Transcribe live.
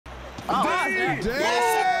Dang!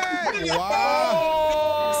 Wow!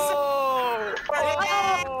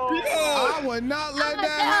 I would not let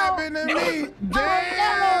that happen to me.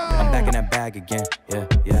 Damn! I'm back in that bag again. Yeah,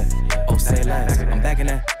 yeah. Oh, say less. I'm back in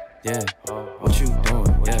that. Yeah. What you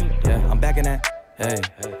doing? Yeah, yeah. I'm back in that. Hey,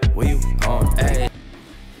 where you going? Hey.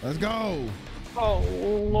 Let's go. Oh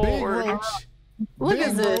Lord. Big Roach. Look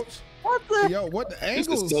at this. What the? Yo, what the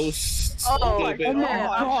angles? Oh my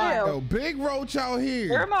God. Yo, Big Roach out here.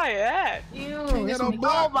 Where am I at? King of the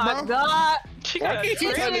block, Oh my bro. God. Why can't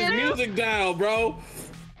you turn this music down, bro?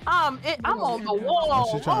 I'm on the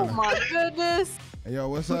wall. Oh my goodness. Hey, yo,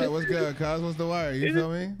 what's up? What's good, cuz? What's the wire? You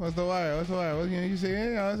feel me? What's the wire? What's the wire? What's you see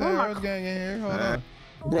it? Yo, what's Roach gang in here? Hold on.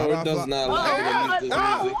 Bro, it does not like Hey, this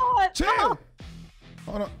music. chill.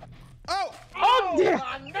 Hold on. Oh! Oh, dear.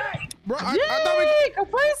 Bro, I thought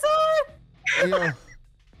Capri Sun?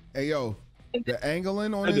 Hey, yo. The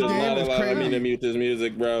angling on It this does game not is allow me to crazy. mute this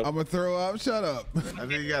music, bro. I'm gonna throw up. Shut up. I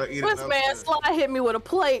think you gotta eat This man Sly hit me with a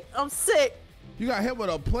plate. I'm sick. You got hit with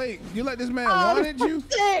a plate. You let this man I'm wanted you?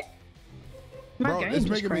 sick. Bro, it's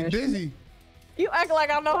making me dizzy. You act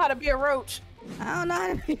like I know how to be a roach. I don't know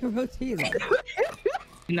how to be a roach either.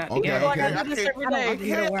 Okay, Like I okay. do this every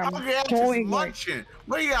day. Munching.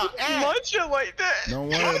 Where y'all at? Munching like that. Don't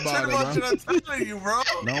worry about it, bro. I'm telling you, bro.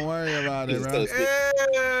 Don't worry about it, bro.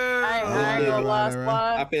 I ain't gonna lie,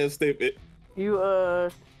 Sly. I feel stupid. You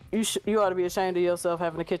ought to be ashamed of yourself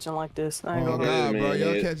having a kitchen like this. I ain't Oh, gonna God, bro.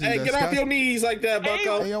 Your kitchen's Hey, get off your knees like that,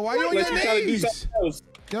 bucko. Hey, yo, why you on Let your you try to do knees? something else.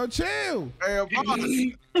 Yo, chill. Hey, all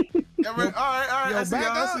right. Yo, I see back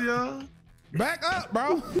y'all. I up. see y'all. Back up,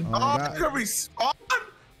 bro. Oh, that could be spawn.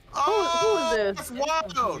 Who is this? That's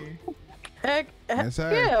wild. Heck, Yes,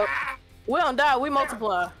 sir. yeah. We don't die, we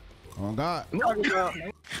multiply. Oh, God. Talking about.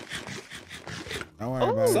 Don't worry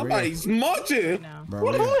about it. Somebody's munching.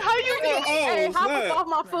 Bro, How you eat? Hey, hop snap. up off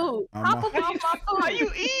my food. Hop up off my food. How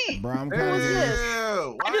you eat? Bro, I'm Who's crazy. this?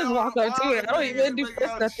 I just walk up to it. I don't even do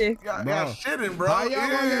nothing. Y'all Bro. shitting, bro. How y'all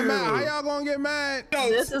gonna get mad? How y'all gonna get mad?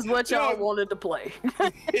 This is what y'all wanted to play.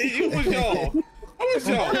 You was y'all. Who was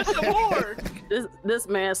y'all? This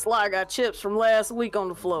man Sly got chips from last week on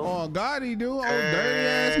the floor. Oh, God, he do. Oh, dirty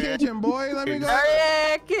ass kitchen, boy. Let me go.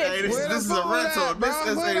 Hey, kid. Hey, this is a rental. This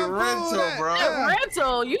is a rental, bro. A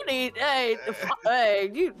rental, you need, hey,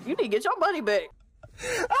 you need to get your money back.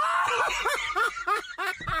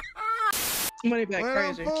 Money back Where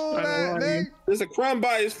crazy. the food at, nigga? There's a crumb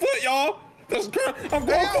by his foot, y'all. There's a crumb. I'm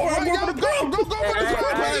going for it. I'm going for the crumb. Go for the crumb,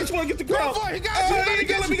 I buddy. just want to get the Go crumb. for it. He got you.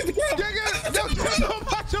 Let me get the crumb.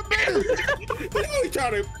 Watch your business. He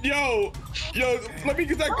trying to, yo, let me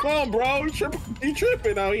get that crumb, bro. He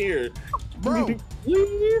tripping out here. Bro.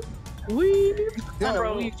 I'm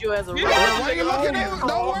gonna leave you as a roach. Why you looking at?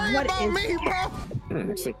 Don't worry about me,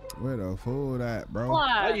 bro. Where the food at, bro?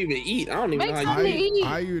 How you even eat? I don't even know how you eat.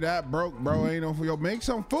 How you that broke, bro? Ain't no for yo. Make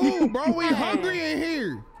some food, bro. We hungry in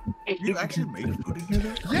here. You actually made food in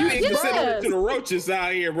here? You ain't considerate to the roaches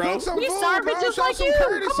out here, bro. Cook some We food, starving bro. just Show like some you.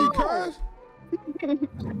 courtesy, Come on. cuz.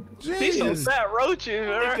 These some Jesus. fat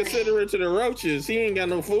roaches. Considerate to the roaches. He ain't got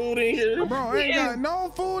no food in here. Bro, I ain't got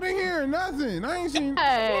no food in here, nothing. I ain't seen.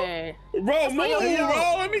 Hey, Bro, move,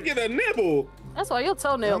 bro. Let me get a nibble. that's why your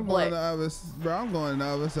toenail I'm going black. the other, bro. I'm going the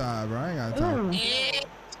other side, bro. I ain't got time.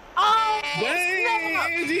 Oh, Dang,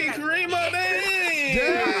 Angie Karima, dang.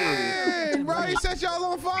 Dang, bro, he set y'all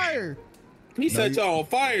on fire. He set y'all on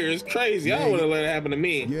fire. It's crazy. I don't want to let it happen to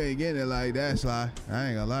me. You ain't getting it like that, Sly. I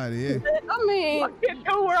ain't gonna lie to you. I mean, I can't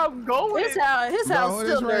know where I'm going. his house Bro, still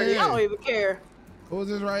this right dirty. I here. don't even care. Who's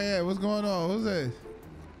this right here? What's going on? Who's this?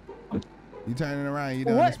 You turning around. You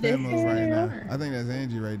doing What the spin the moves right now. hell? I think that's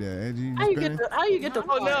Angie right there. Angie, you How you spinning? get the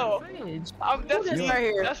Oh no, that's Who me. this right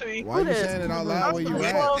here? That's me. Why you this? saying it out loud where you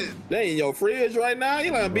at? They in your fridge right now.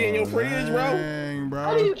 You like be in your fridge, bro. Dang, bro.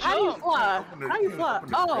 How do you fly? How you fly?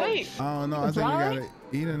 Oh, Wait. I don't know. I think we gotta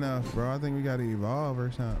eat enough, bro. I think we gotta evolve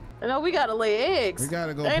or something. no, we gotta lay eggs. We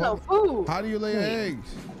gotta go. Ain't no food. How do you lay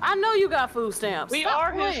eggs? I know you got food stamps. We Stop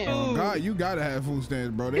are his playing. food. God, you gotta have food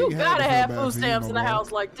stamps, bro. They You ain't had gotta to feel have bad food for you stamps no in a more.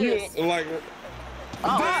 house like this. Like,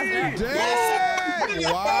 Oh,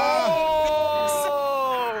 Dang! Wow!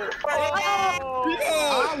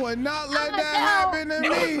 I would not let that happen to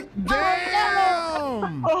me.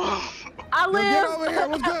 Damn! I Yo, live. get over here.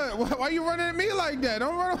 What's good? Why you running at me like that?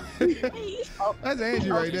 Don't run. That's Angie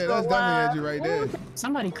right there. That's definitely Angie right there.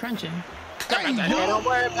 Somebody crunching. Hey, don't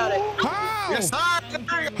worry about it. How? Yes, sir.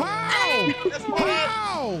 How?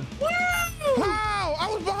 How? How?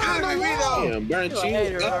 I was behind the wall. damn, burnt You a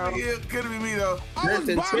hater, cheese. bro. Yeah, could be me though. I was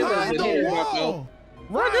Burnt behind and the chitlins wall.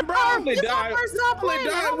 Run, bro. I only It's my died. first time I only playing.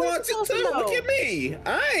 died How we once and supposed to two. know? Look at me.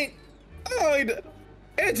 I ain't. I only.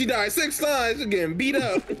 And she died 6 times. She's getting beat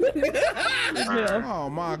up. Oh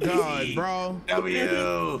my God, bro.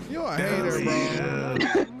 W. You a hater,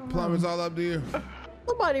 bro. Plumbing's all up to you.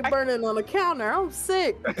 Somebody burning on the counter. I'm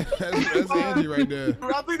sick. That's Angie right there.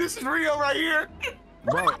 I think this is Rio right here.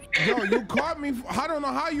 Bro, yo, you caught me. I don't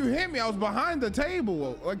know how you hit me. I was behind the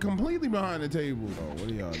table, like completely behind the table. Oh, what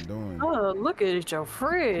are y'all doing? Oh, look at your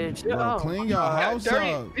fridge. Bro, clean your house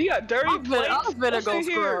up. You got dirty plates. I better go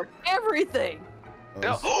scrub everything.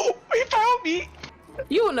 Oh, he found me.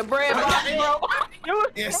 You in the bread box, bro.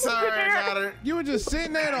 Yes, sir. I got her. You were just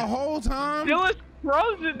sitting there the whole time? There was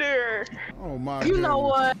crumbs in there. Oh my You know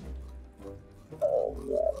what?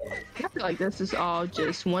 I feel like this is all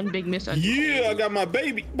just one big misunderstanding. Yeah, I got my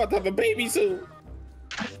baby. About to have a baby soon.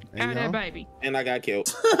 And that baby. And I got killed.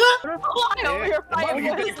 Fly over here I'm fighting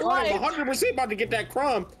about for to his get that crumb. life. 100% about to get that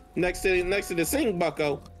crumb next to the sink,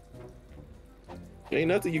 bucko. Ain't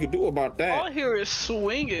nothing you can do about that. All here is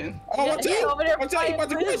swinging. Oh, watch He's out! over there Watch out! He about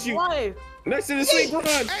to fighting for crush his you. life. Next to the sink, run.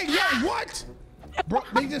 Hey, yo, what? Bro,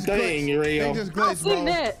 they just Dang, glitched. Rio. They just I glitched, seen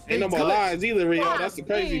bro. that. Ain't no more glitched. lies either, Rio. God, That's the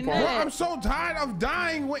crazy dang, part. Bro, man. I'm so tired of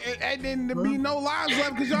dying and then there be no lives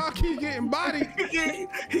left because y'all keep getting bodied. He's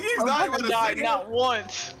I not haven't even a died second. not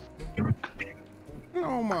once.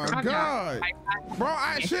 Oh my God. Bro,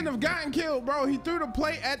 I shouldn't have gotten killed, bro. He threw the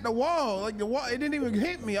plate at the wall. Like the wall, it didn't even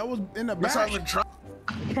hit me. I was in the What's back. up with Trump?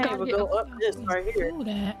 Can't even go up this right here. Do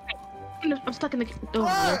that. I'm stuck in the.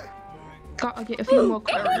 What? Gotta get a few more.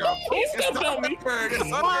 There we go. He stepped on me.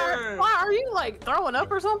 Why are you like throwing up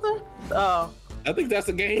or something? Oh. I think that's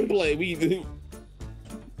a gameplay.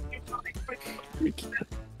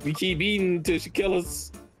 We keep eating until she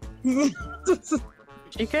kills us.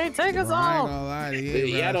 She can't take us Bro, I ain't all. gonna lie to you,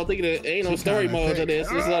 Yeah, I bro. don't think there ain't no story kinda mode to thick. this.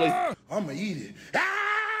 It's only I'ma eat it.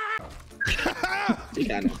 she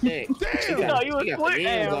kind of thick. She Damn. got, you was she got the quick,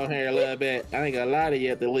 yams damn. on here a little bit. I ain't gonna lie to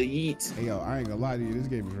you, the little yeets. Hey, yo, I ain't gonna lie to you. This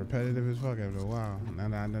game is repetitive as fuck after a while. Now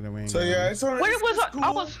that I know that we ain't So yeah, it's alright. Where was I?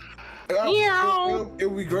 I was. It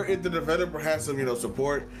would be great if the developer has some,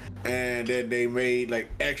 support, and then they made like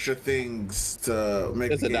extra things to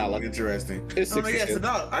make It's the game $1. more interesting. It's I'm like, yeah, it's $6.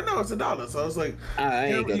 $1. I know it's $1, so it's like I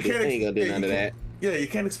ain't gonna do none of that. Yeah, you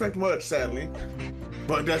can't expect much, sadly.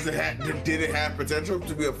 But does it did it have potential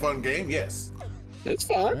to be a fun game? Yes. It's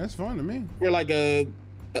fun. That's fun to me. We're like 30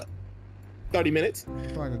 minutes.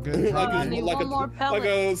 It's like a good I drunk need game. one more pellet. Like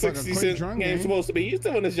a Like a 60 quick cent drunk game game. supposed to be. He's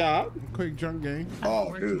doing his job. Quick drunk game.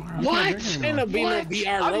 Oh, dude. What? Ain't no being no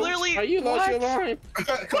VR I'm Roach. literally- Are you lost your what? mind?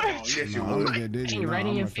 Come on, yes, you No, I'm would. gonna get dizzy. Ain't now. right in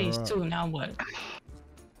I'm your gonna throw face up. too. Now what?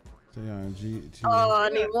 So, yeah, Oh, I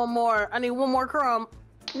need one more. I need one more crumb.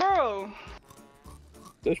 Bro.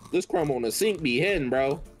 This crumb on the sink be hidden,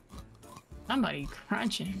 bro. Somebody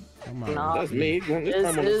crunching. Come on. Nah. That's me. This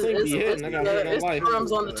crumb on the sink be hidden. I got one It's life.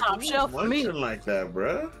 crumbs on the top shelf for me. Munching like that,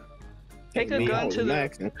 bruh. Take a Me, I gun was to the.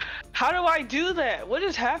 maxing. How do I do that? What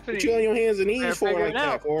is Put you on happening? your hands and knees Better for figure like it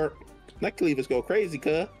out. that, or that cleavers go crazy,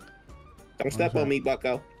 cuz. Don't step on me,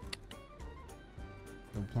 bucko.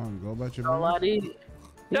 Go plum. Go about your All I business. need.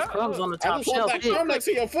 These crumbs on the I top just want shelf. that crumb next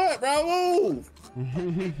to your foot, bro. Move.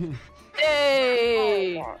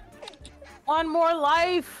 Hey! One more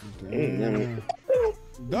life. Damn.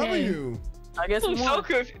 W. I guess we I'm so won.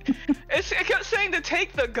 confused. It kept saying to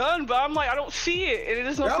take the gun, but I'm like, I don't see it, and it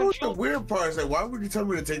is no That was the control. weird part. It's like, why would you tell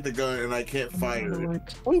me to take the gun and I can't fire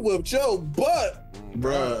it? We whipped your butt.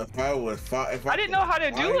 Bruh, if I was if I didn't know how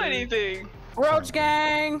to do fire- anything. Roach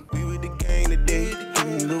gang. We with the gang today,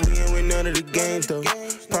 but we ain't with none of the games though.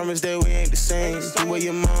 Promise that we ain't the same. Where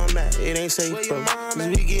your mom at? It ain't safe, bro. Cause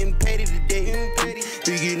we getting paid today.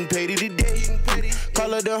 We getting paid today.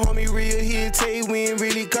 Call her the homie real, he'll tell you we ain't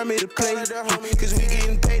really coming to play. Cause we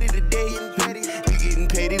getting paid today. We getting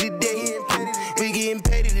paid today. We getting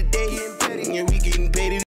paid today. Yeah, we